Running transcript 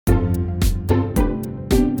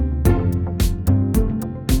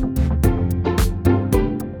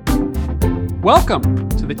Welcome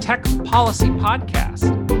to the Tech Policy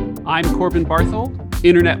Podcast. I'm Corbin Barthold,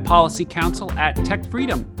 Internet Policy Counsel at Tech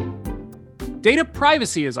Freedom. Data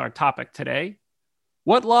privacy is our topic today.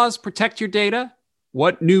 What laws protect your data?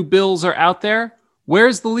 What new bills are out there?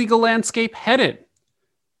 Where's the legal landscape headed?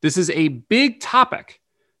 This is a big topic.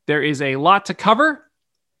 There is a lot to cover,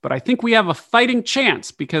 but I think we have a fighting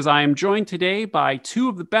chance because I am joined today by two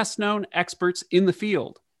of the best-known experts in the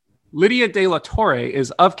field. Lydia De La Torre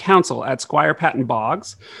is of counsel at Squire Patton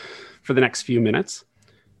Boggs for the next few minutes,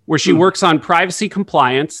 where she works on privacy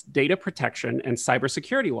compliance, data protection, and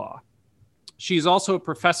cybersecurity law. She's also a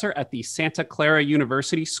professor at the Santa Clara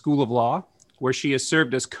University School of Law, where she has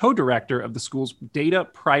served as co-director of the school's Data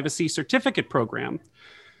Privacy Certificate Program.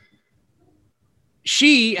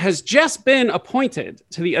 She has just been appointed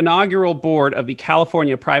to the inaugural board of the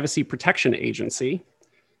California Privacy Protection Agency.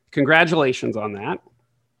 Congratulations on that.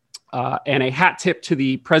 And a hat tip to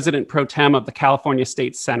the president pro tem of the California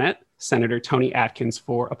State Senate, Senator Tony Atkins,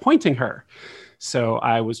 for appointing her. So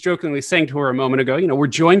I was jokingly saying to her a moment ago, we're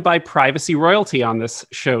joined by privacy royalty on this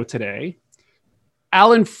show today.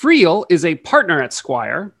 Alan Friel is a partner at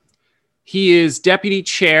Squire. He is deputy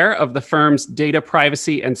chair of the firm's data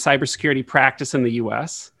privacy and cybersecurity practice in the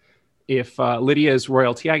U.S. If Lydia is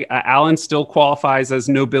royalty, Alan still qualifies as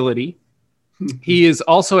nobility. He is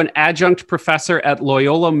also an adjunct professor at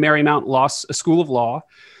Loyola Marymount School of Law,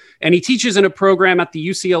 and he teaches in a program at the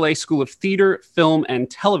UCLA School of Theater, Film, and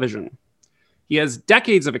Television. He has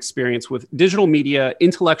decades of experience with digital media,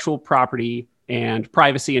 intellectual property, and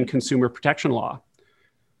privacy and consumer protection law.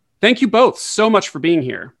 Thank you both so much for being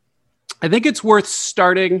here. I think it's worth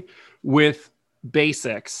starting with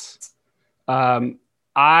basics.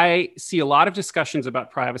 I see a lot of discussions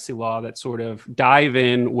about privacy law that sort of dive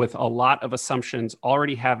in with a lot of assumptions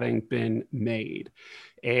already having been made.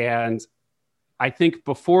 And I think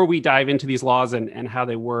before we dive into these laws and how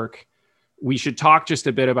they work, we should talk just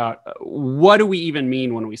a bit about what do we even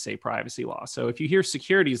mean when we say privacy law. So if you hear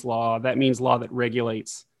securities law, that means law that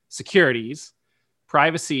regulates securities.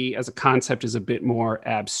 Privacy as a concept is a bit more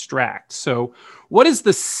abstract. So what is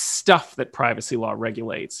the stuff that privacy law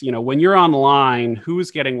regulates? When you're online, who's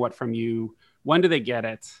getting what from you? When do they get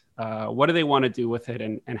it? What do they want to do with it?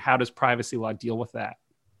 And how does privacy law deal with that?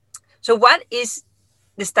 So what is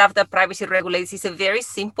the stuff that privacy regulates is a very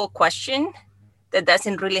simple question that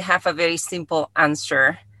doesn't really have a very simple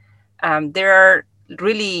answer. There are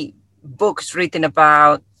really books written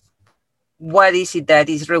about what is it that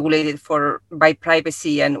is regulated by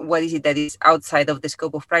privacy and what is it that is outside of the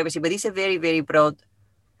scope of privacy, but it's a very, very broad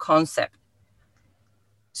concept.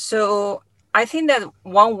 So I think that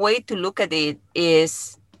one way to look at it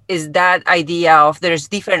is that idea of there's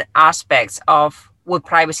different aspects of what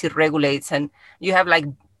privacy regulates. And you have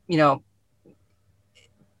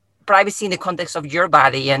privacy in the context of your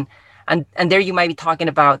body. And there you might be talking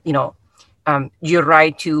about, your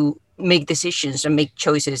right to make decisions and make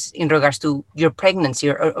choices in regards to your pregnancy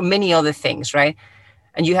or many other things, right?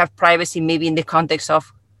 And you have privacy maybe in the context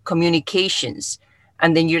of communications.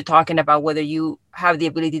 And then you're talking about whether you have the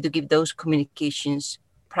ability to keep those communications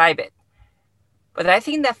private. But I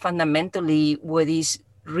think that fundamentally what is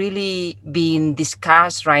really being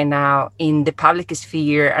discussed right now in the public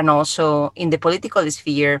sphere and also in the political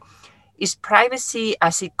sphere is privacy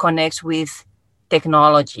as it connects with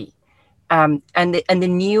technology. And the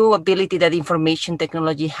new ability that information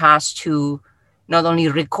technology has to not only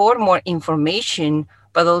record more information,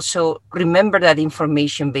 but also remember that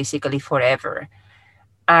information basically forever.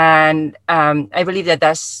 And I believe that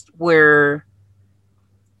that's where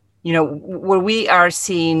we are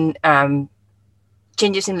seeing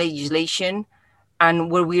changes in legislation and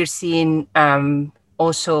where we're seeing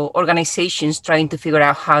also organizations trying to figure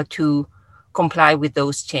out how to comply with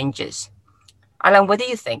those changes. Alan, what do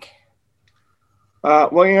you think?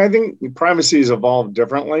 I think privacy has evolved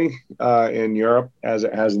differently in Europe as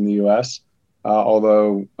it has in the U.S.,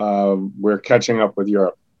 although we're catching up with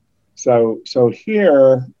Europe. So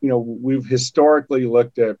here, we've historically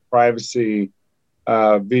looked at privacy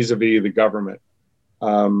vis-a-vis the government.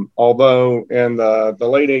 Although in the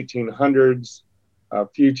late 1800s,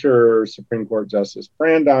 future Supreme Court Justice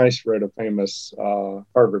Brandeis wrote a famous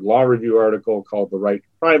Harvard Law Review article called The Right to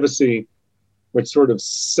Privacy, which sort of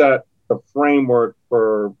set the framework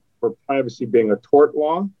for privacy being a tort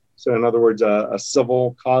law. So in other words, a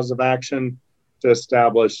civil cause of action to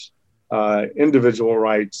establish individual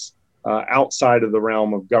rights outside of the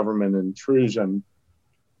realm of government intrusion.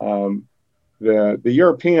 The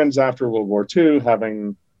Europeans after World War II,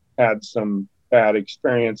 having had some bad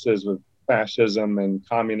experiences with fascism and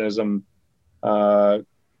communism,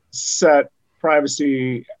 set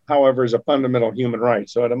privacy, however, is a fundamental human right,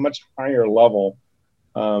 so at a much higher level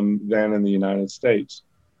than in the United States.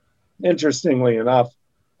 Interestingly enough,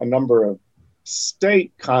 a number of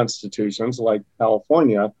state constitutions, like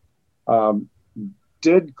California,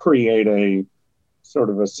 did create a sort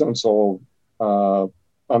of essential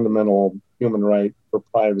fundamental human right for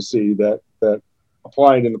privacy that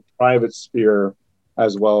applied in the private sphere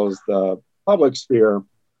as well as the public sphere.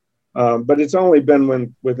 But it's only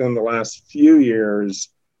been within the last few years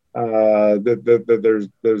that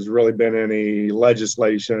there's really been any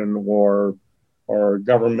legislation or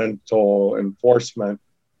governmental enforcement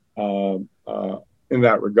in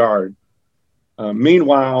that regard.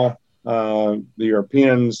 Meanwhile, the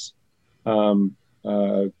Europeans have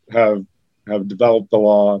developed the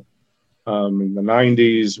law in the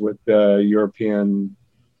 90s with the European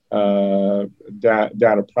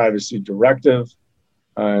Data Privacy Directive,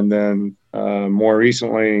 and then more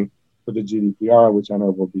recently with the GDPR, which I know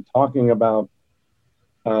we'll be talking about.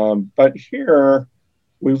 But here,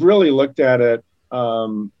 we've really looked at it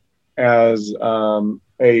as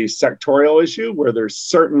a sectorial issue where there's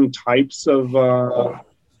certain types of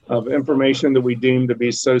information that we deem to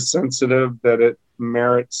be so sensitive that it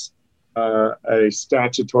merits a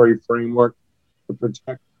statutory framework to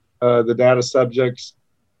protect the data subjects,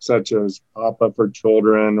 such as PAPA for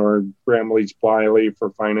children or Gramm-Leach-Bliley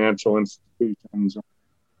for financial institutions,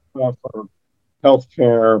 or for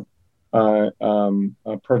healthcare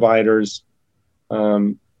providers.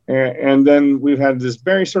 And then we've had this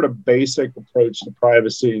very sort of basic approach to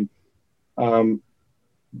privacy,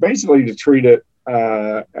 basically to treat it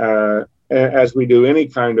as we do any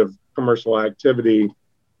kind of commercial activity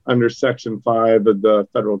under Section 5 of the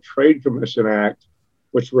Federal Trade Commission Act,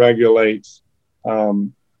 which regulates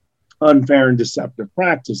unfair and deceptive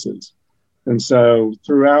practices. And so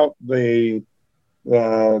throughout the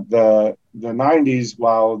 90s,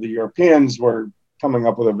 while the Europeans were coming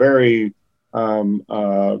up with a very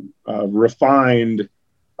refined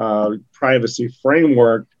privacy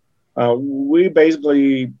framework, we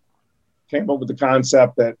basically came up with the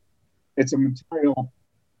concept that it's a material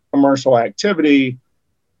commercial activity.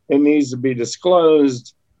 It needs to be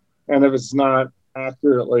disclosed. And if it's not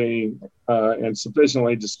accurately and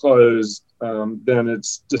sufficiently disclosed, then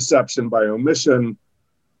it's deception by omission.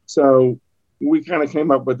 So we kind of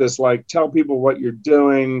came up with this, like, tell people what you're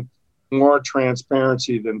doing, more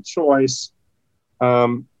transparency than choice.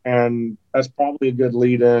 And that's probably a good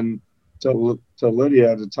lead in to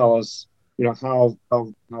Lydia to tell us, how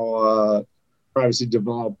privacy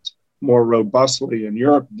developed more robustly in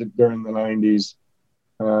Europe during the 90s.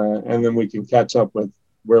 And then we can catch up with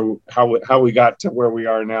how we got to where we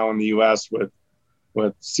are now in the US with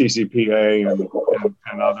CCPA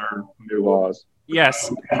and other new laws.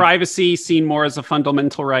 Yes, privacy seen more as a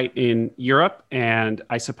fundamental right in Europe, and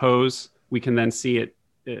I suppose we can then see it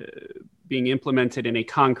being implemented in a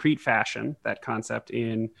concrete fashion, that concept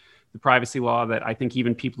in the privacy law that I think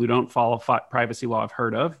even people who don't follow privacy law have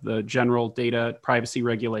heard of, the General Data Privacy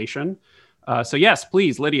Regulation. So yes,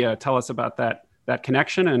 please, Lydia, tell us about that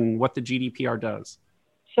connection and what the GDPR does.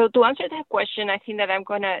 So to answer that question, I think that I'm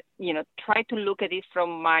going to, try to look at it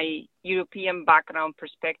from my European background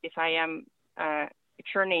perspective. I am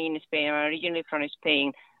attorney in Spain. I'm originally from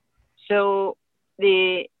Spain. So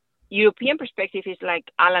the European perspective is, like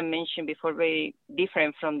Alan mentioned before, very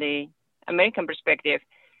different from the American perspective.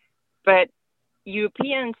 But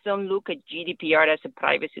Europeans don't look at GDPR as a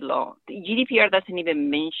privacy law. The GDPR doesn't even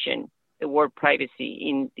mention the word privacy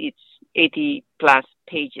in its 80 plus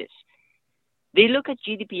pages. They look at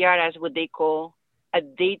GDPR as what they call a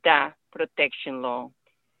data protection law.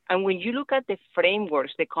 And when you look at the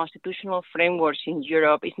frameworks, the constitutional frameworks in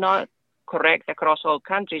Europe, it's not correct across all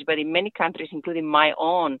countries, but in many countries, including my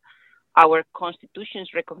own, our constitutions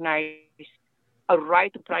recognize a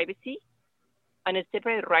right to privacy and a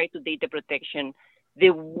separate right to data protection.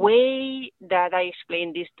 The way that I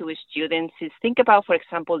explain this to students is, think about, for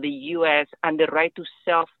example, the US and the right to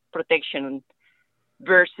self-protection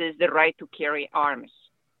versus the right to carry arms.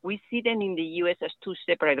 We see them in the US as two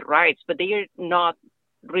separate rights, but they are not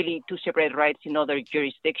really two separate rights in other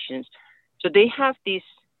jurisdictions. So they have this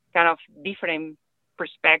kind of different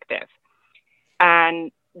perspective.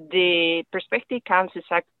 And the perspective comes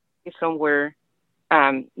exactly from where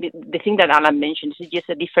the thing that Alan mentioned is just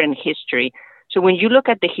a different history. So when you look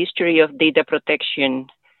at the history of data protection,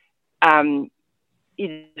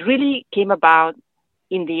 it really came about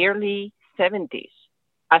in the early 70s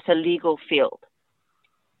as a legal field.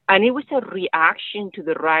 And it was a reaction to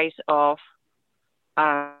the rise of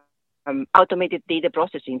automated data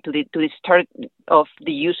processing, to the start of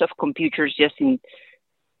the use of computers just in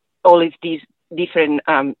all of these different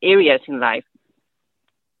areas in life.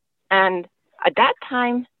 And at that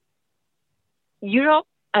time, Europe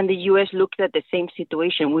and the US looked at the same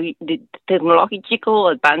situation. The technological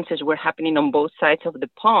advances were happening on both sides of the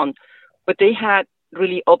pond, but they had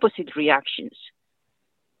really opposite reactions.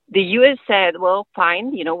 The US said, well,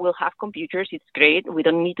 fine, we'll have computers. It's great. We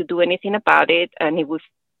don't need to do anything about it. And if we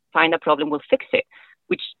find a problem, we'll fix it,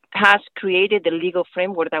 which has created the legal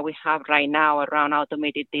framework that we have right now around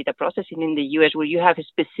automated data processing in the US, where you have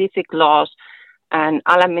specific laws. And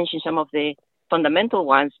Alan mentioned some of the fundamental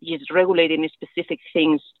ones, just regulating specific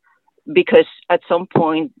things, because at some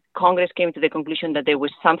point, Congress came to the conclusion that there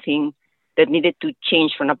was something that needed to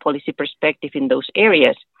change from a policy perspective in those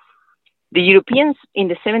areas. The Europeans in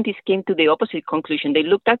the 70s came to the opposite conclusion. They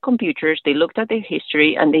looked at computers, they looked at their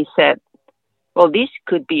history, and they said, well, this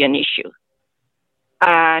could be an issue.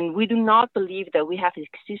 And we do not believe that we have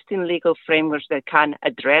existing legal frameworks that can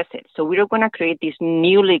address it. So we're going to create this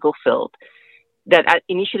new legal field that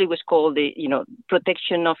initially was called the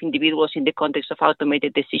protection of individuals in the context of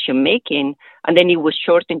automated decision making, and then it was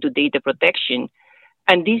shortened to data protection.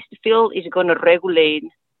 And this field is going to regulate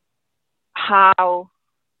how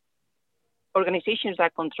organizations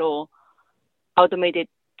that control automated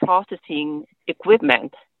processing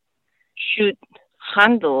equipment should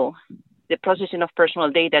handle the processing of personal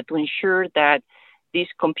data to ensure that these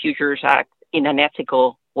computers act in an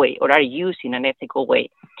ethical way or are used in an ethical way.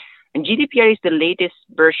 And GDPR is the latest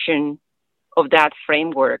version of that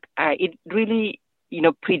framework. It really,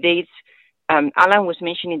 predates. Alan was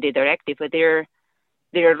mentioning the directive, but there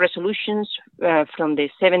are resolutions from the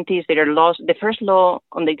 70s. There are laws. The first law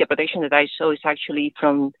on data protection that I saw is actually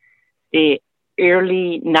from the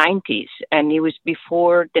early 90s, and it was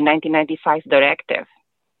before the 1995 directive.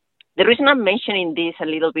 The reason I'm mentioning this a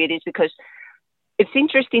little bit is because it's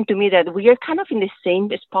interesting to me that we are kind of in the same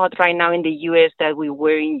spot right now in the US that we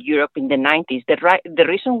were in Europe in the 90s. The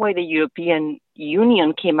reason why the European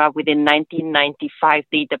Union came up with the 1995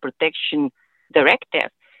 data protection directive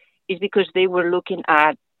is because they were looking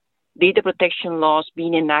at data protection laws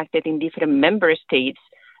being enacted in different member states,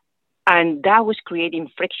 and that was creating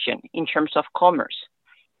friction in terms of commerce.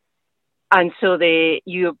 And so the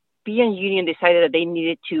European Union decided that they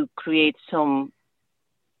needed to create some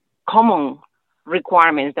common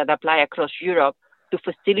requirements that apply across Europe to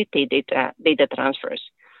facilitate data transfers.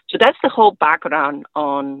 So that's the whole background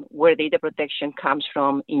on where data protection comes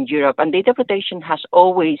from in Europe. And data protection has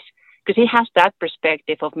always, because it has that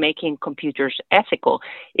perspective of making computers ethical,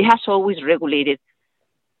 it has always regulated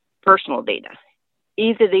personal data.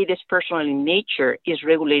 If the data is personal in nature, is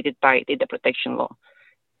regulated by data protection law,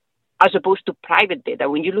 as opposed to private data.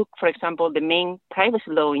 When you look, for example, the main privacy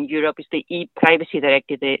law in Europe is the e-privacy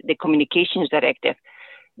directive, the communications directive.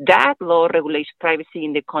 That law regulates privacy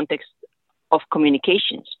in the context of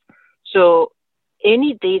communications. So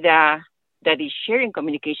any data that is shared in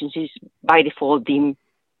communications is by default deemed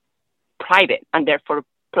private and therefore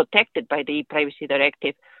protected by the e-privacy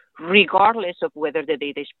directive, regardless of whether the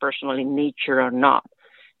data is personal in nature or not.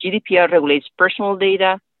 GDPR regulates personal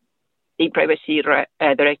data. The privacy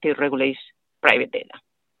directive regulates private data.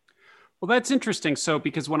 Well, that's interesting. So,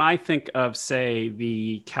 because when I think of, say,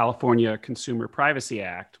 the California Consumer Privacy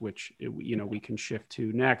Act, which we can shift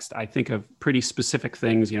to next, I think of pretty specific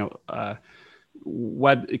things.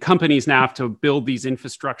 What companies now have to build these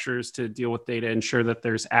infrastructures to deal with data, ensure that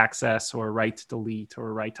there's access or right to delete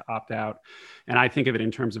or right to opt out, and I think of it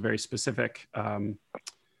in terms of very specific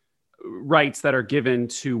rights that are given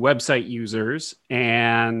to website users.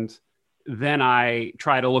 And then I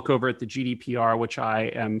try to look over at the GDPR, which I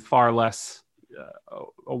am far less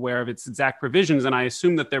aware of its exact provisions. And I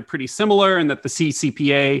assume that they're pretty similar and that the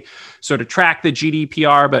CCPA sort of track the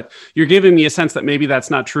GDPR. But you're giving me a sense that maybe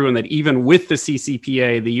that's not true, and that even with the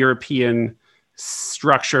CCPA, the European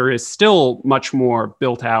structure is still much more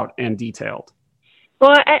built out and detailed.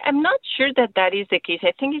 Well, I'm not sure that is the case.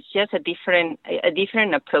 I think it's just a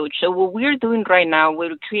different approach. So what we're doing right now,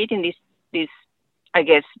 we're creating this I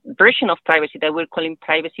guess, version of privacy that we're calling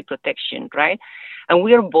privacy protection, right? And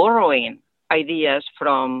we are borrowing ideas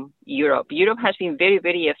from Europe. Europe has been very,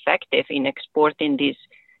 very effective in exporting this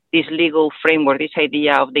legal framework, this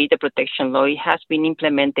idea of data protection law. It has been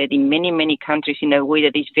implemented in many, many countries in a way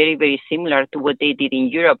that is very, very similar to what they did in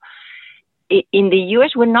Europe. In the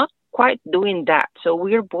US, we're not quite doing that. So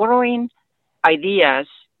we're borrowing ideas,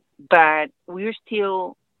 but we're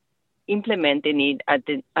still implementing it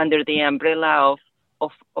under the umbrella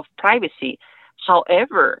of privacy.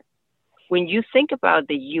 However, when you think about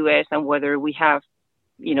the US and whether we have,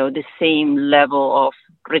 the same level of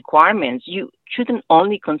requirements, you shouldn't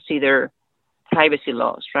only consider privacy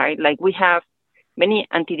laws, right? Like we have many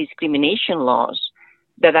anti-discrimination laws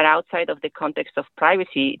that are outside of the context of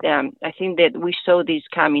privacy. I think that we saw this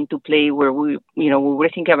come into play where we were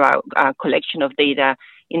thinking about collection of data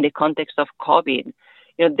in the context of COVID.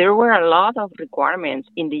 There were a lot of requirements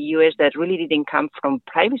in the U.S. that really didn't come from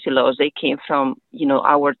privacy laws. They came from,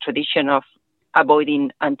 our tradition of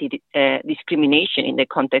avoiding anti-discrimination in the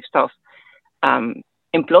context of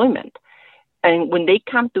employment. And when they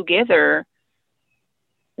come together,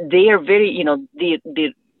 they are very,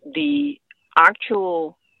 the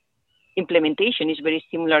actual implementation is very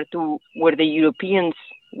similar to where the Europeans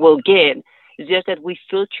will get. It's just that we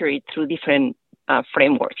filter it through different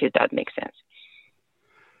frameworks, if that makes sense.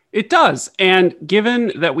 It does. And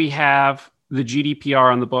given that we have the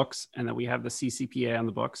GDPR on the books and that we have the CCPA on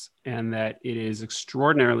the books and that it is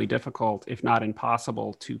extraordinarily difficult, if not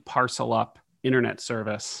impossible, to parcel up internet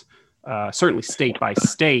service, certainly state by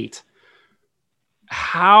state,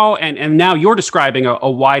 how, and now you're describing a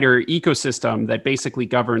wider ecosystem that basically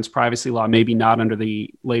governs privacy law, maybe not under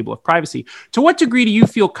the label of privacy. To what degree do you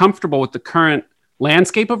feel comfortable with the current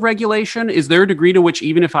landscape of regulation? Is there a degree to which,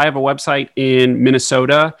 even if I have a website in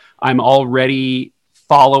Minnesota, I'm already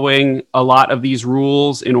following a lot of these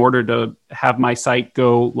rules in order to have my site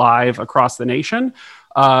go live across the nation?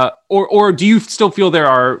 Or do you still feel there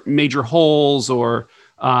are major holes or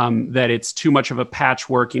that it's too much of a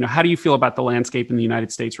patchwork? How do you feel about the landscape in the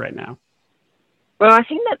United States right now? Well, I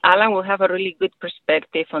think that Alan will have a really good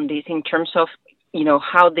perspective on this in terms of,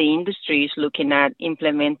 how the industry is looking at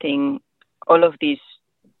implementing all of these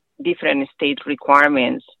different state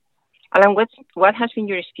requirements. Alan, what has been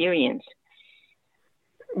your experience?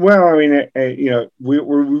 Well, I mean,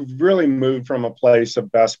 we've really moved from a place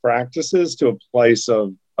of best practices to a place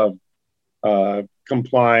of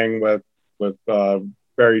complying with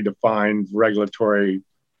very defined regulatory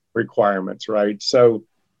requirements, right? So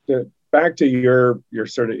back to your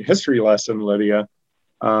sort of history lesson, Lydia,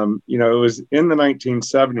 it was in the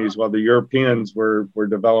 1970s while the Europeans were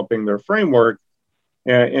developing their framework.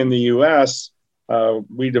 In the U.S.,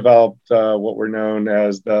 we developed what were known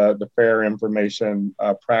as the Fair Information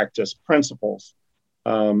Practice Principles.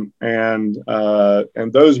 And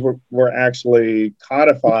those were actually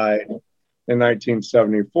codified in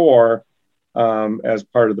 1974 as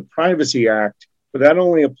part of the Privacy Act, but that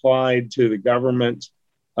only applied to the government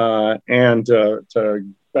and to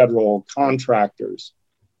federal contractors.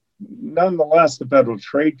 Nonetheless, the Federal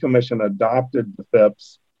Trade Commission adopted the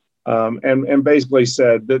FIPS and basically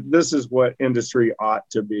said that this is what industry ought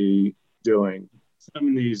to be doing.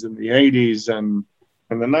 In the 70s and the 80s and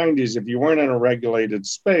the 90s, if you weren't in a regulated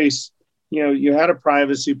space, you had a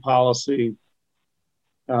privacy policy,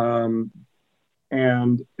 and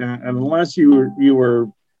unless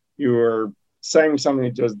you were saying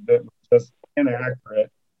something that was just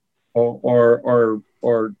inaccurate or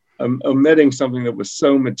omitting something that was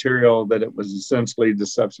so material that it was essentially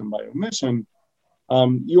deception by omission,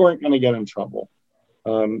 you weren't going to get in trouble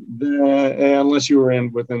unless you were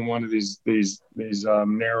within one of these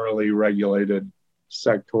narrowly regulated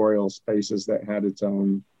sectorial spaces that had its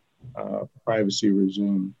own privacy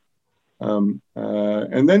regime.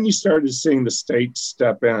 And then you started seeing the states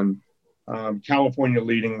step in, California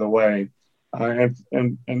leading the way, and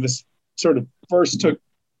this sort of first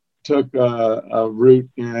took a route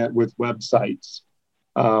with websites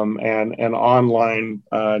and online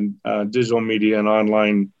digital media and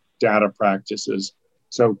online data practices.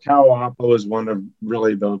 So CalOPPO is one of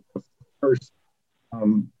really the first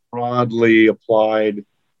broadly applied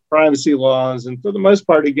privacy laws. And for the most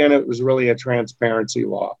part, again, it was really a transparency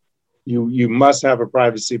law. You must have a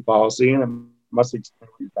privacy policy and it must explain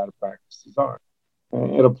what your data practices are.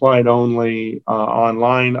 It applied only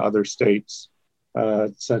online. Other states,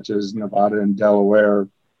 such as Nevada and Delaware,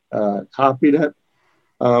 copied it.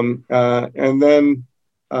 And then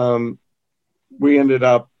we ended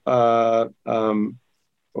up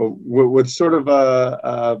with sort of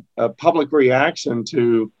a public reaction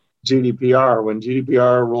to GDPR. When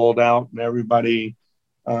GDPR rolled out and everybody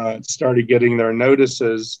started getting their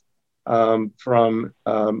notices from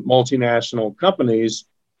multinational companies,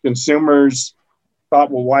 consumers thought,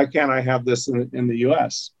 well, why can't I have this in the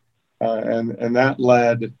U.S.? And that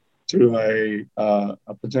led to a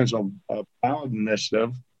potential ballot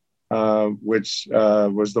initiative, which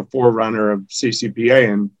was the forerunner of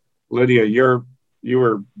CCPA. And Lydia, you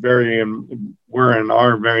were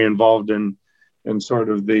are very involved in sort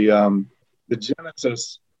of the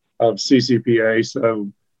genesis of CCPA.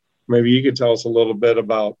 So maybe you could tell us a little bit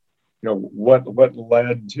about what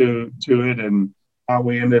led to it and how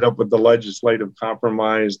we ended up with the legislative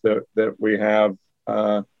compromise that we have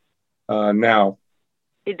now.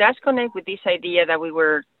 It does connect with this idea that we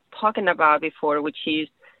were talking about before, which is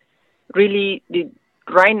really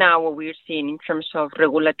right now what we're seeing in terms of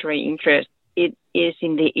regulatory interest. It is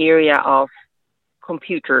in the area of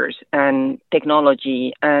computers and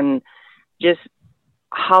technology, and just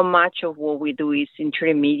how much of what we do is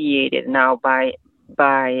intermediated now by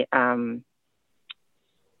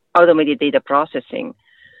automated data processing.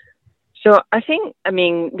 So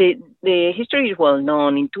the history is well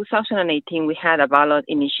known. In 2018, we had a ballot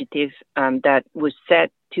initiative that was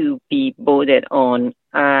set to be voted on,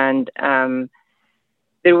 and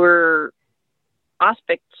there were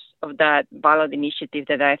aspects of that ballot initiative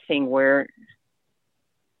that I think were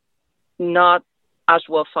not as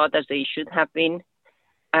well thought as they should have been,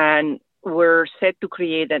 and were set to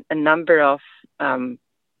create a number of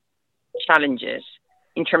challenges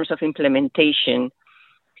in terms of implementation.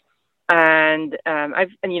 And I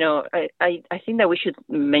think that we should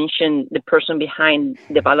mention the person behind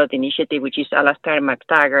the ballot initiative, which is Alastair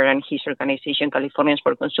McTaggart and his organization, Californians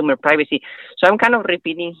for Consumer Privacy. So I'm kind of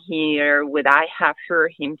repeating here what I have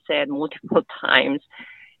heard him said multiple times.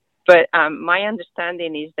 But my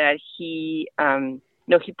understanding is that he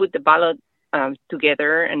put the ballot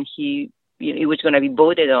together, and it was going to be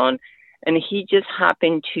voted on, and he just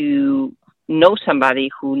happened to know somebody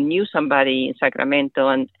who knew somebody in Sacramento,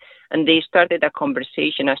 and they started a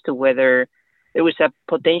conversation as to whether there was a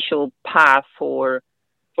potential path for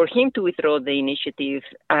him to withdraw the initiative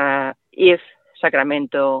if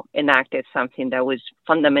Sacramento enacted something that was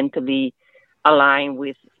fundamentally aligned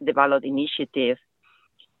with the ballot initiative.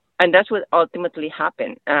 And that's what ultimately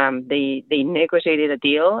happened. They negotiated a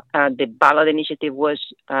deal. The ballot initiative was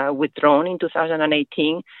withdrawn in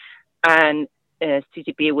 2018, and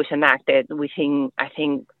CCPA was enacted within, I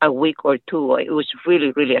think, a week or two. It was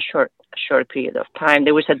really, really a short period of time.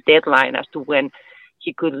 There was a deadline as to when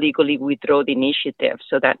he could legally withdraw the initiative.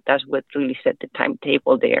 So that's what really set the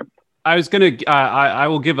timetable there. I was going to, I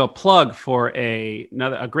will give a plug for a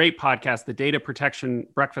great podcast, the Data Protection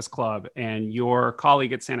Breakfast Club, and your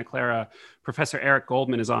colleague at Santa Clara, Professor Eric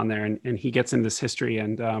Goldman, is on there, and he gets in this history.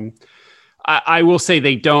 And I will say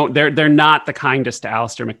they're not the kindest to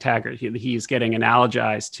Alastair McTaggart. He's getting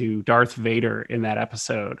analogized to Darth Vader in that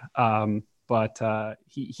episode. But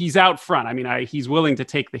he's out front. I mean, he's willing to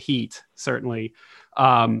take the heat, certainly.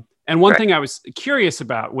 And one thing I was curious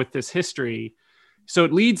about with this history, so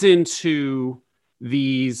it leads into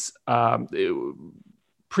these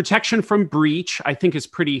protection from breach, I think is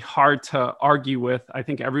pretty hard to argue with. I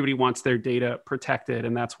think everybody wants their data protected,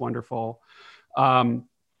 and that's wonderful.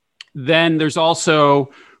 Then there's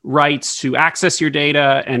also rights to access your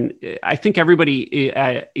data. And I think everybody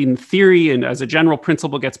in theory and as a general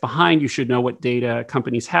principle gets behind, you should know what data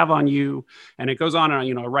companies have on you. And it goes on,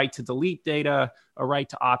 a right to delete data, a right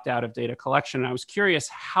to opt out of data collection. And I was curious,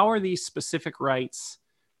 how are these specific rights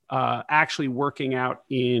actually working out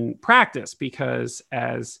in practice? Because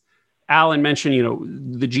as Alan mentioned,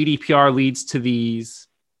 the GDPR leads to these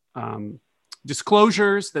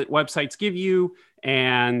disclosures that websites give you.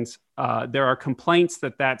 And there are complaints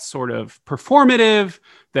that that's sort of performative,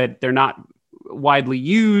 that they're not widely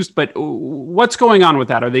used. But what's going on with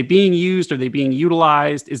that? Are they being used? Are they being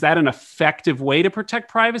utilized? Is that an effective way to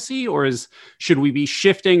protect privacy? Or should we be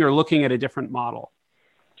shifting or looking at a different model?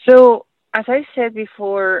 So, as I said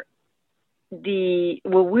before,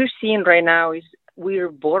 what we're seeing right now is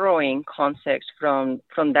we're borrowing concepts from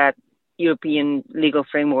that European legal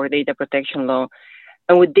framework, data protection law.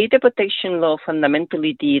 And what data protection law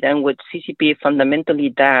fundamentally did, and what CCPA fundamentally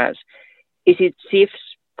does, is it shifts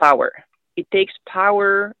power. It takes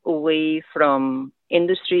power away from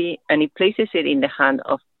industry and it places it in the hand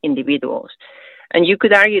of individuals. And you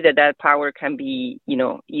could argue that power can be,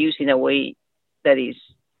 used in a way that is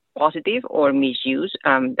positive or misused.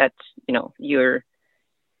 That's,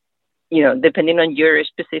 depending on your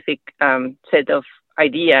specific set of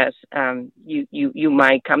ideas, you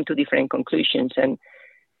might come to different conclusions. And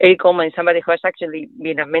Eric Goldman is somebody who has actually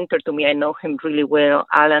been a mentor to me. I know him really well.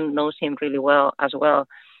 Alan knows him really well as well.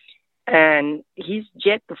 And he's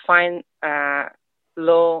yet to find a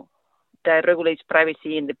law that regulates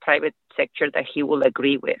privacy in the private sector that he will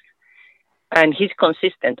agree with. And he's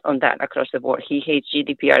consistent on that across the board. He hates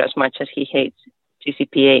GDPR as much as he hates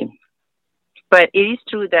CCPA. But it is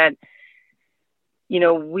true that,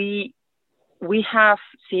 we have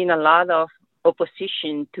seen a lot of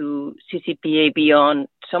opposition to CCPA beyond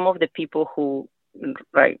some of the people who,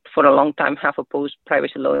 for a long time have opposed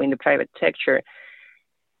privacy law in the private sector.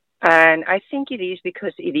 And I think it is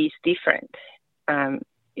because it is different.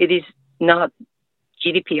 It is not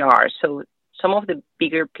GDPR. So some of the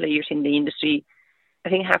bigger players in the industry I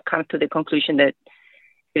think, have come to the conclusion that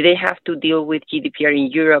if they have to deal with GDPR in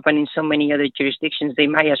Europe and in so many other jurisdictions, they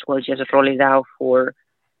might as well just roll it out for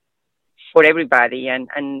everybody. And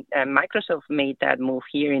Microsoft made that move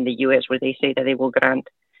here in the US, where they say that they will grant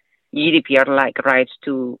GDPR-like rights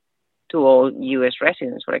to all US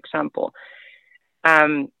residents, for example.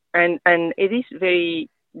 And it is very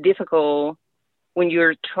difficult when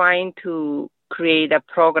you're trying to create a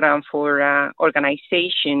program for an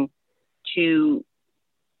organization to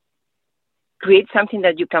create something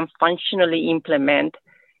that you can functionally implement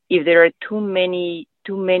if there are too many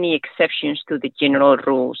exceptions to the general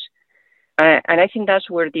rules. And I think that's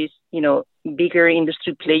where these, bigger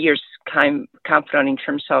industry players come from in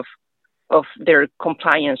terms of their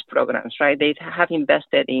compliance programs, right? They have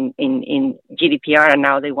invested in GDPR, and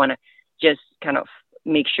now they want to just kind of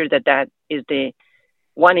make sure that is the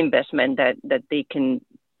one investment that they can,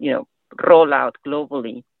 roll out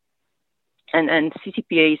globally. And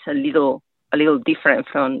CCPA is a little different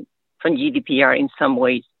from GDPR in some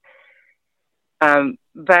ways.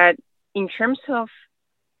 But in terms of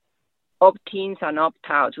opt-ins and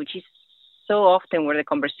opt-outs, which is so often where the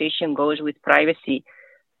conversation goes with privacy,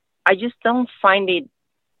 I just don't find it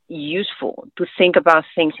useful to think about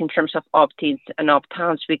things in terms of opt-ins and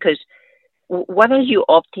opt-outs, because what are you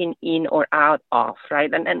opting in or out of,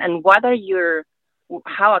 right? And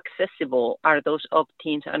how accessible are those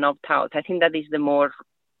opt-ins and opt-outs? I think that is the more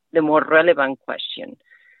relevant question.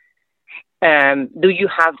 Do you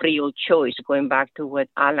have real choice? Going back to what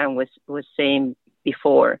Alan was saying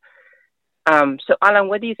before. So Alan,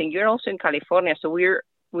 what do you think? You're also in California, so we're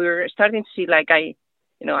starting to see, like, I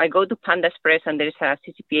go to Panda Express and there's a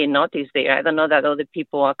CCPA notice there. I don't know that other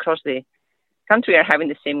people across the country are having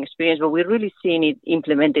the same experience, but we're really seeing it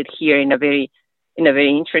implemented here in a very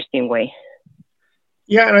interesting way.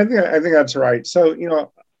 Yeah, and I think that's right. So,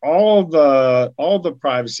 all the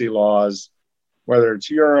privacy laws, whether it's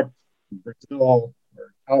Europe, Brazil,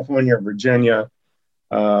 or California, or Virginia,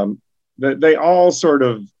 they all sort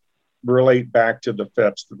of relate back to the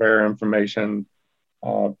FIPS, the Fair Information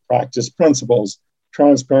Practice Principles: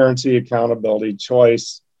 transparency, accountability,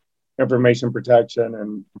 choice, information protection,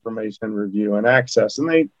 and information review and access. And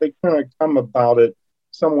they kind of come about it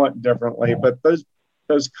somewhat differently, but those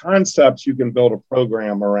concepts you can build a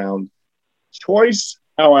program around. Choice,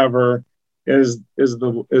 however, is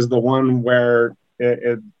the one where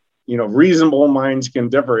reasonable minds can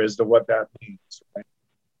differ as to what that means. Right?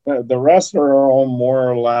 The rest are all more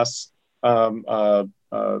or less not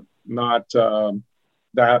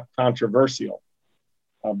that controversial.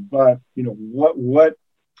 But what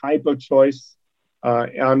type of choice,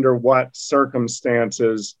 under what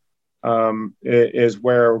circumstances, is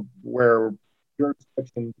where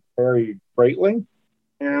jurisdictions vary greatly,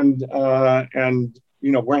 and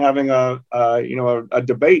we're having a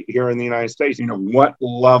debate here in the United States. What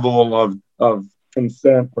level of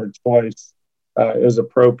consent or choice is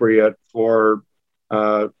appropriate for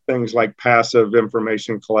things like passive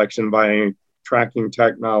information collection by tracking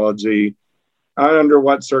technology, under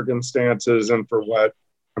what circumstances and for what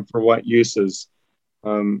uses,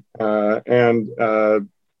 looking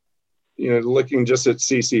just at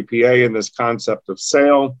CCPA and this concept of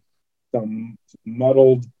sale,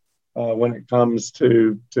 muddled when it comes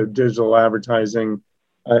to digital advertising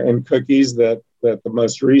and cookies. That the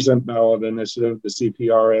most recent ballot initiative, the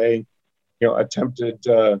CPRA, attempted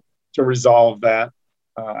to resolve that.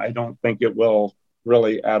 I don't think it will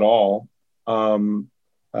really at all.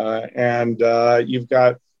 You've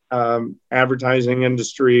got advertising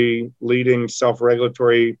industry leading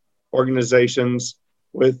self-regulatory organizations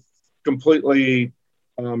with completely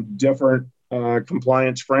different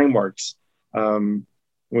compliance frameworks.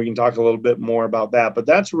 We can talk a little bit more about that, but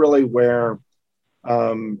that's really where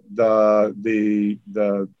the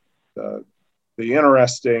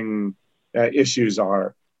interesting issues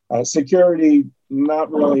are. Security,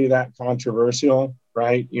 not really that controversial,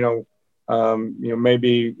 right?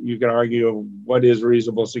 Maybe you can argue what is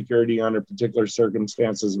reasonable security under particular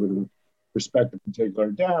circumstances with respect to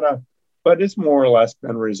particular data, but it's more or less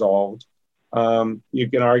been resolved. You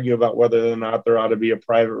can argue about whether or not there ought to be a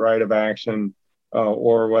private right of action,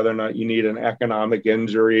 or whether or not you need an economic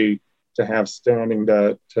injury to have standing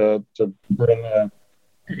to bring a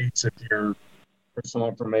case if your personal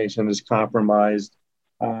information is compromised.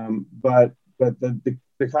 But the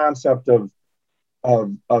concept of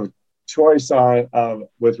choice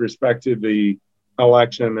with respect to the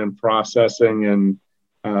collection and processing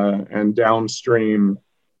and downstream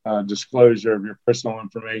disclosure of your personal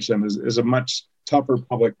information is a much tougher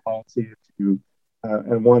public policy issue,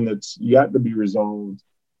 and one that's yet to be resolved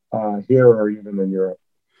here or even in Europe.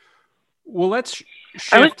 Well, let's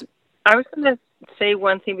I was shift. I was going to say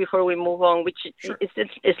one thing before we move on, which Sure. is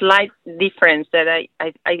a slight difference that I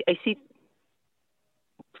see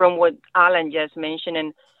from what Alan just mentioned,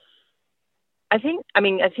 and I think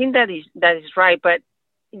that is right, but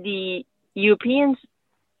the Europeans,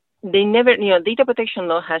 they never, data protection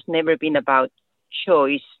law has never been about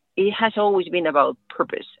choice. It has always been about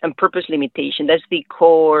purpose and purpose limitation. That's the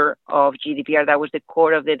core of GDPR. That was the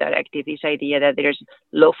core of the directive, this idea that there's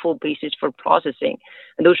lawful basis for processing.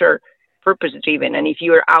 And those are purpose driven. And if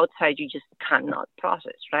you're outside, you just cannot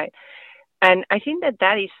process, right? And I think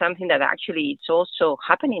that is something that actually it's also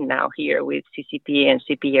happening now here with CCPA and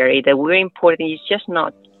CPRA, that we're importing is just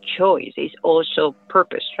not choice, it's also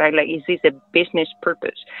purpose, right? Like, is this a business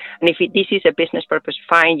purpose? And if this is a business purpose,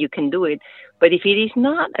 fine, you can do it. But if it is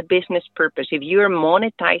not a business purpose, if you're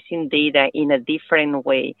monetizing data in a different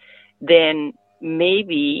way, then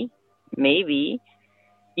maybe,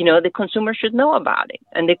 the consumer should know about it,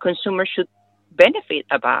 and the consumer should benefit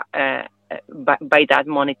about by that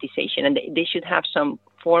monetization, and they should have some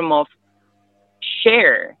form of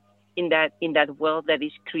share in that wealth that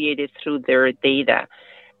is created through their data.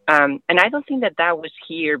 And I don't think that was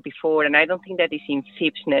here before, and I don't think that is in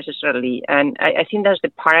FIPS necessarily. And I think that's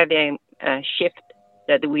the paradigm shift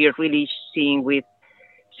that we are really seeing with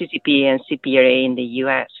CCPA and CPRA in the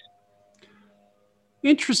U.S.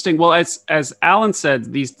 Interesting. Well, as Alan said,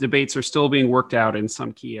 these debates are still being worked out in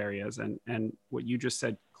some key areas, and what you just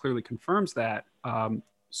said clearly confirms that.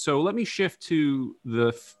 So let me shift to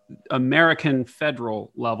the American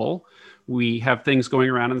federal level. We have things going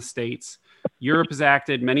around in the states. Europe has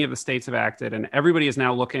acted, many of the states have acted, and everybody is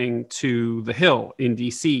now looking to the Hill in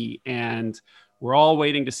DC. And we're all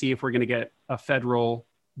waiting to see if we're going to get a federal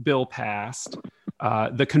bill passed.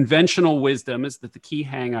 The conventional wisdom is that the key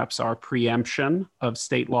hangups are preemption of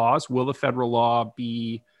state laws. Will the federal law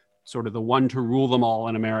be sort of the one to rule them all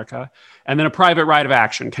in America? And then a private right of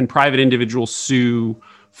action. Can private individuals sue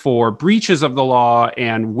for breaches of the law,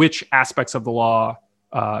 and which aspects of the law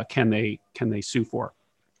can they sue for?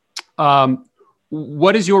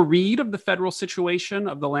 What is your read of the federal situation,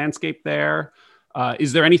 of the landscape there?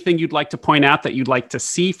 Is there anything you'd like to point out that you'd like to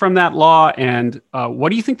see from that law? And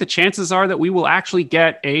what do you think the chances are that we will actually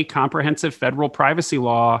get a comprehensive federal privacy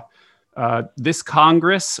law this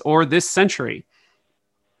Congress or this century?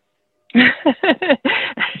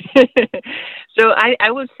 So I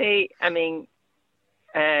would say,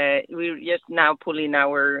 we're just now pulling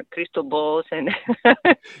our crystal balls and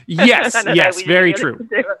yes, very true.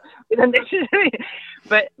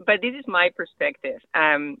 But this is my perspective.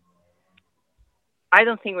 I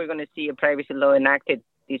don't think we're going to see a privacy law enacted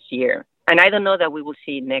this year, and I don't know that we will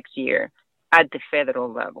see it next year at the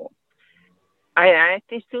federal level. I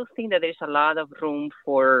still think that there's a lot of room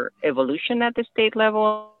for evolution at the state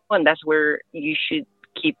level, and that's where you should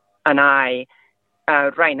keep an eye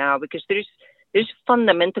right now, because there's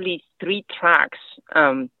fundamentally three tracks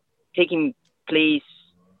playing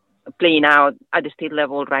out at the state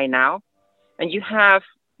level right now, and you have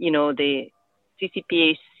the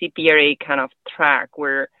CCPA, CPRA kind of track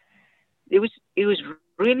where it was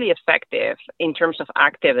really effective in terms of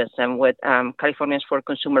activism, what Californians for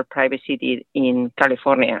Consumer Privacy did in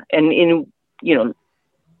California, and in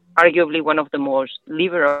arguably one of the most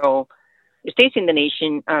liberal states in the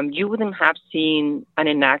nation. You wouldn't have seen an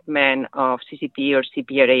enactment of CCPA or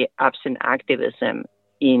CPRA absent activism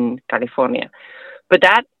in California, but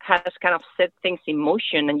that has kind of set things in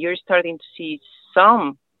motion, and you're starting to see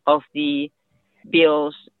some of the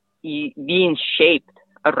bills being shaped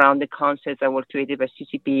around the concepts that were created by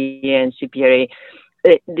CCPA and CPRA.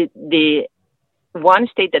 The one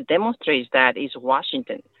state that demonstrates that is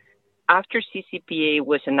Washington. After CCPA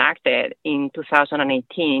was enacted in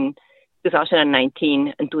 2019,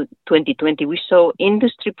 and 2020, we saw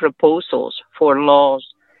industry proposals for laws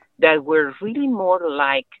that were really more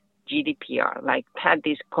like GDPR, like had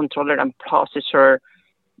this controller and processor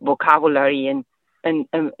vocabulary, and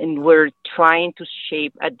we're trying to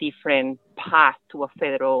shape a different path to a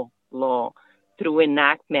federal law through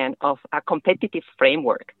enactment of a competitive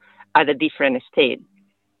framework at a different state.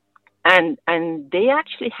 And they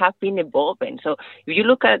actually have been evolving. So if you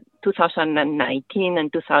look at 2019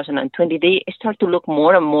 and 2020, they start to look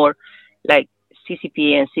more and more like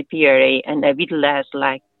CCPA and CPRA and a bit less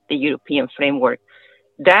like the European framework.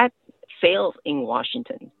 That failed in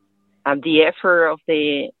Washington. The effort of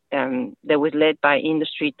that was led by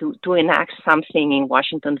industry to enact something in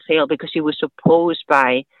Washington failed because it was opposed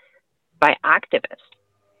by activists.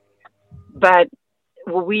 But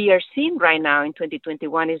what we are seeing right now in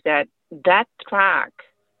 2021 is that track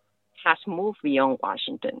has moved beyond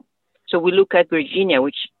Washington. So we look at Virginia,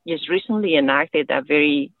 which just recently enacted a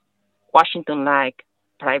very Washington-like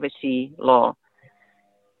privacy law.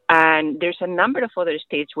 And there's a number of other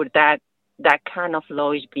states where that kind of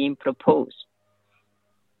law is being proposed.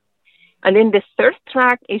 And then the third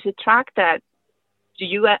track is a track that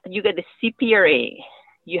you get the CPRA,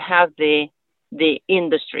 you have the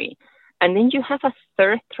industry, and then you have a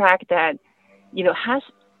third track that, you know, has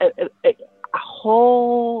a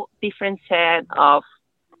whole different set of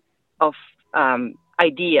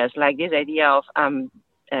ideas, like this idea of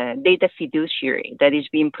data fiduciary that is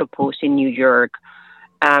being proposed in New York,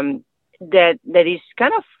 that is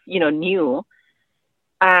kind of, you know, new.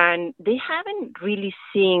 And they haven't really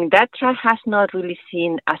seen, that track has not really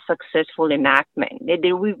seen a successful enactment.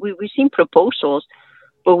 We've seen proposals,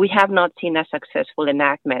 but we have not seen a successful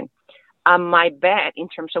enactment. My bet in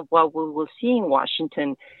terms of what we will see in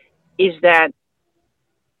Washington is that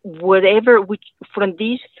from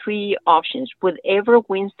these three options, whatever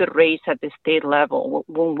wins the race at the state level,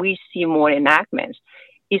 when we see more enactments,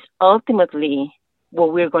 is ultimately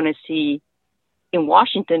what we're going to see in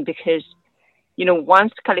Washington, because, you know,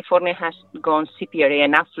 once California has gone CPRA,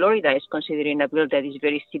 and now Florida is considering a bill that is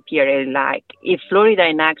very CPRA-like. If Florida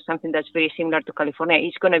enacts something that's very similar to California,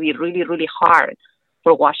 it's going to be really, really hard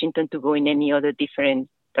for Washington to go in any other different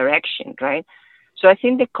direction, right? So I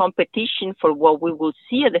think the competition for what we will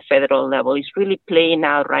see at the federal level is really playing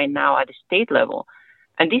out right now at the state level.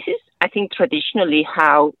 And this is, I think, traditionally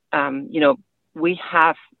how, you know, we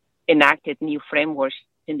have enacted new frameworks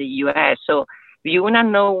in the U.S. So if you want to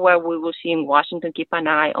know what we will see in Washington, keep an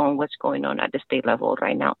eye on what's going on at the state level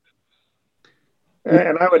right now.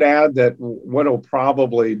 And I would add that what will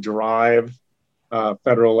probably drive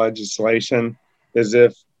federal legislation is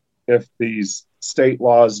if these state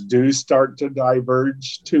laws do start to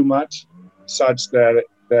diverge too much, such that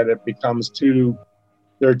it becomes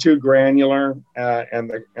they're too granular, and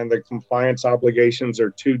the compliance obligations are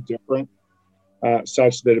too different,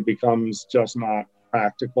 such that it becomes just not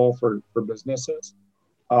practical for businesses.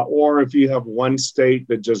 Or if you have one state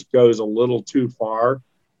that just goes a little too far,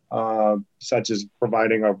 such as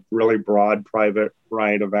providing a really broad private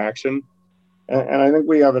right of action. And I think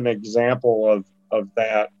we have an example of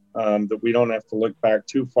that that we don't have to look back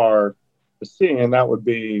too far to see, and that would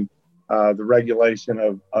be the regulation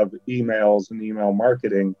of emails and email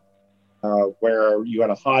marketing, where you had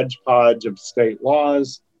a hodgepodge of state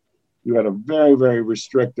laws. You had a very, very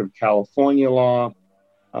restrictive California law,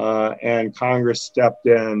 and Congress stepped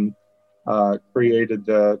in, created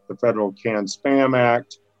the Federal CAN-SPAM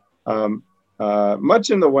Act, much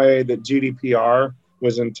in the way that GDPR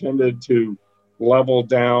was intended to level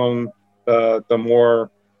down the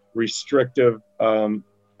more restrictive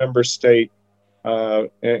member state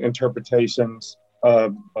interpretations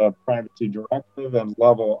of privacy directive and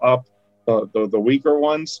level up the weaker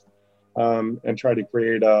ones, and try to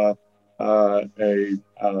create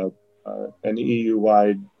an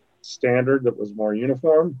EU-wide standard that was more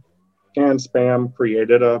uniform. CAN-SPAM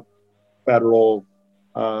created a federal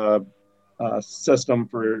system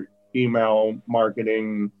for email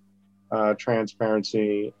marketing,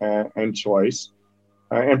 transparency, and choice,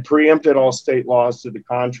 and preempted all state laws to the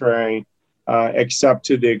contrary, except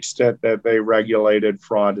to the extent that they regulated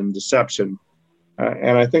fraud and deception.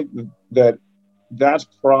 And I think that that's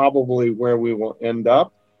probably where we will end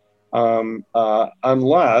up,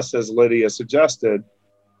 unless, as Lydia suggested,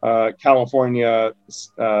 California,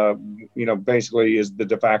 basically is the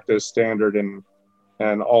de facto standard,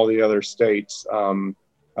 and all the other states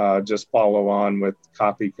just follow on with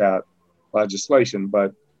copycat legislation.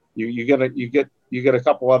 But you get a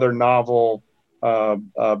couple other novel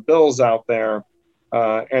bills out there,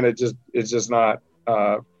 and it's just not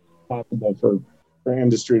possible for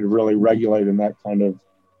industry to really regulate in that kind of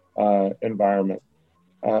environment.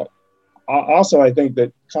 Also, I think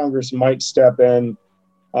that Congress might step in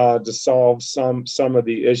to solve some of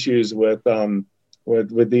the issues with the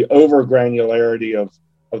over granularity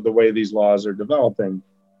of the way these laws are developing.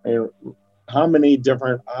 How many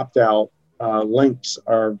different opt-out links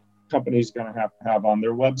are companies going to have on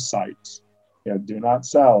their websites? Do not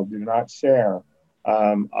sell, do not share,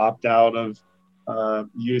 opt out of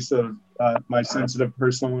use of my sensitive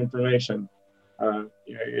personal information.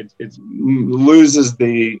 It loses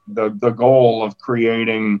the goal of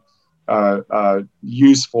creating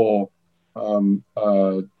useful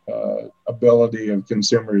ability of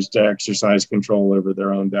consumers to exercise control over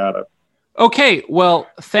their own data. Okay, well,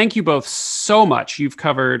 thank you both so much. You've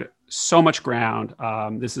covered so much ground.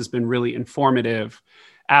 This has been really informative.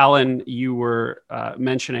 Alan, you were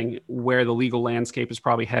mentioning where the legal landscape is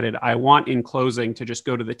probably headed. I want, in closing, to just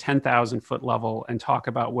go to the 10,000 foot level and talk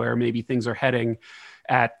about where maybe things are heading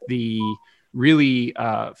at the really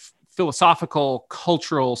philosophical,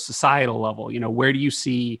 cultural, societal level. Where do you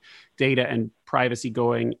see data and privacy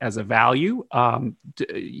going as a value? Alan,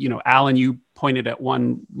 you pointed at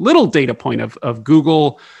one little data point of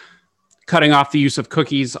Google cutting off the use of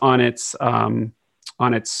cookies on its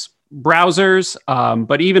browsers.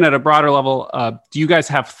 But even at a broader level, do you guys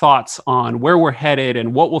have thoughts on where we're headed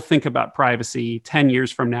and what we'll think about privacy 10 years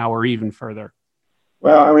from now or even further?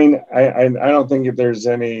 Well, I mean, I don't think if there's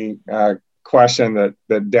any question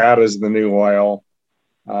that data is the new oil.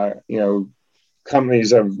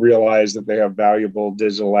 Companies have realized that they have valuable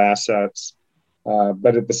digital assets,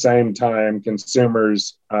 but at the same time,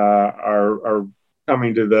 consumers are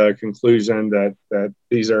coming to the conclusion that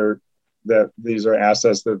these are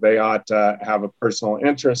assets that they ought to have a personal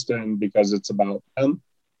interest in because it's about them.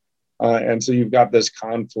 And so you've got this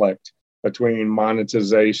conflict between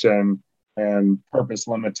monetization and purpose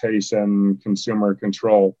limitation, consumer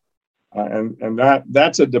control. And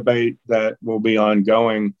that's a debate that will be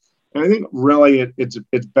ongoing. And I think really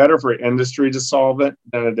it's better for industry to solve it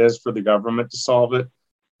than it is for the government to solve it.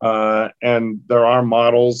 And there are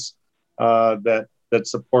models that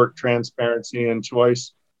support transparency and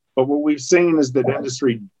choice. But what we've seen is that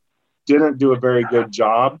industry didn't do a very good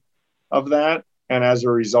job of that. And as a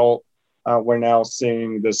result, we're now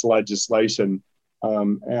seeing this legislation.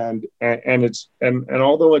 And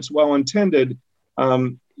although it's well intended,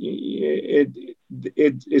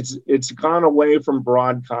 it's gone away from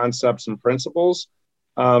broad concepts and principles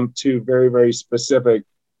to very, very specific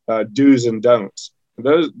do's and don'ts.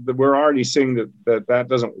 We're already seeing that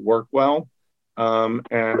doesn't work well.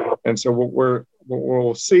 And so what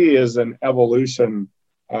we'll see is an evolution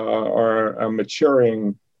or a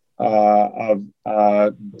maturing of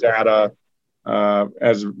data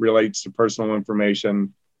as it relates to personal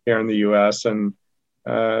information here in the U.S. And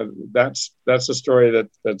that's a story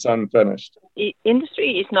that's unfinished.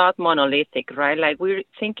 Industry is not monolithic, right? Like we're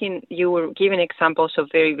thinking, you were giving examples of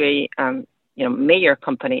very, very major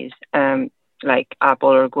companies like Apple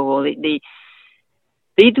or Google.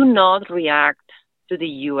 They do not react to the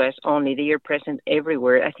U.S. only. They are present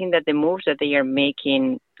everywhere. I think that the moves that they are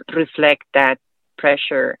making reflect that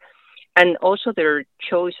pressure, and also their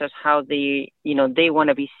choices, how they want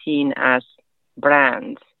to be seen as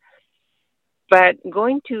brands. But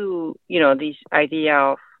going to, this idea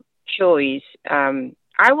of choice,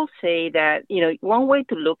 I will say that, one way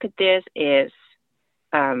to look at this is,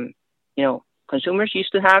 consumers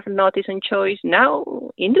used to have notice and choice.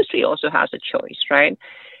 Now industry also has a choice, right?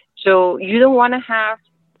 So you don't want to have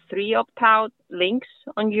 3 opt-out links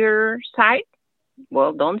on your site?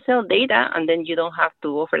 Well, don't sell data, and then you don't have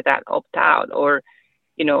to offer that opt-out. Or,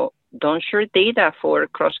 don't share data for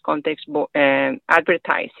cross-context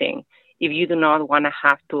advertising if you do not want to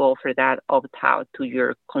have to offer that opt-out to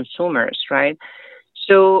your consumers, right?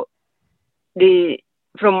 So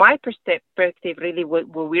from my perspective, really what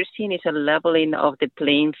we're seeing is a leveling of the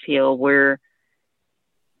playing field where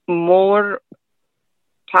more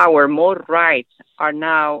power, more rights are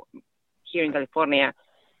now here in California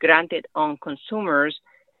granted on consumers,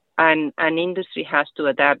 and industry has to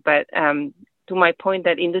adapt. But to my point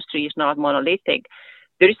that industry is not monolithic,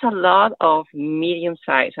 there is a lot of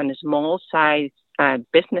medium-sized and small-sized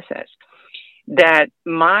businesses that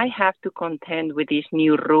might have to contend with these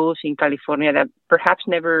new rules in California that perhaps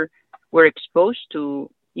never were exposed to,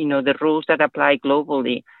 the rules that apply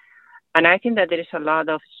globally. And I think that there is a lot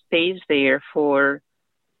of space there for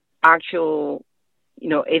actual,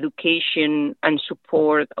 education and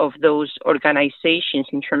support of those organizations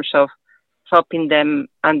in terms of helping them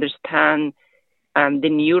understand the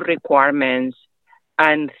new requirements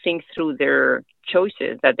and think through their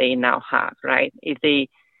choices that they now have, right? If they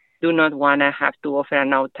do not want to have to offer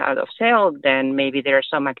an opt-out of sale, then maybe there are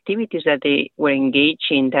some activities that they were engaged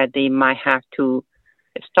in that they might have to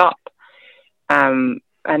stop. And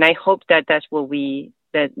I hope that that's one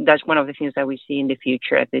of the things that we see in the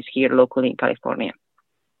future, at least here locally in California.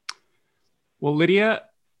 Well, Lydia,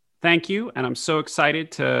 thank you. And I'm so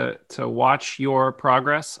excited to watch your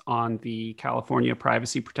progress on the California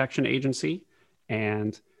Privacy Protection Agency.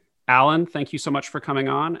 And Alan, thank you so much for coming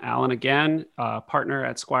on. Alan, again, partner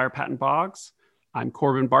at Squire Patton Boggs. I'm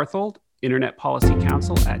Corbin Barthold, Internet Policy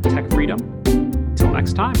Counsel at Tech Freedom. Till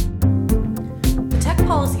next time. The Tech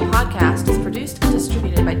Policy Podcast is produced and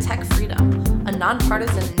distributed by Tech Freedom, a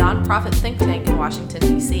nonpartisan, nonprofit think tank in Washington,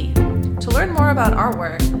 D.C. To learn more about our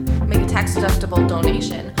work, make a tax-deductible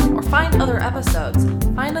donation, or find other episodes,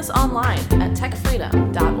 find us online at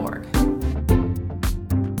techfreedom.org.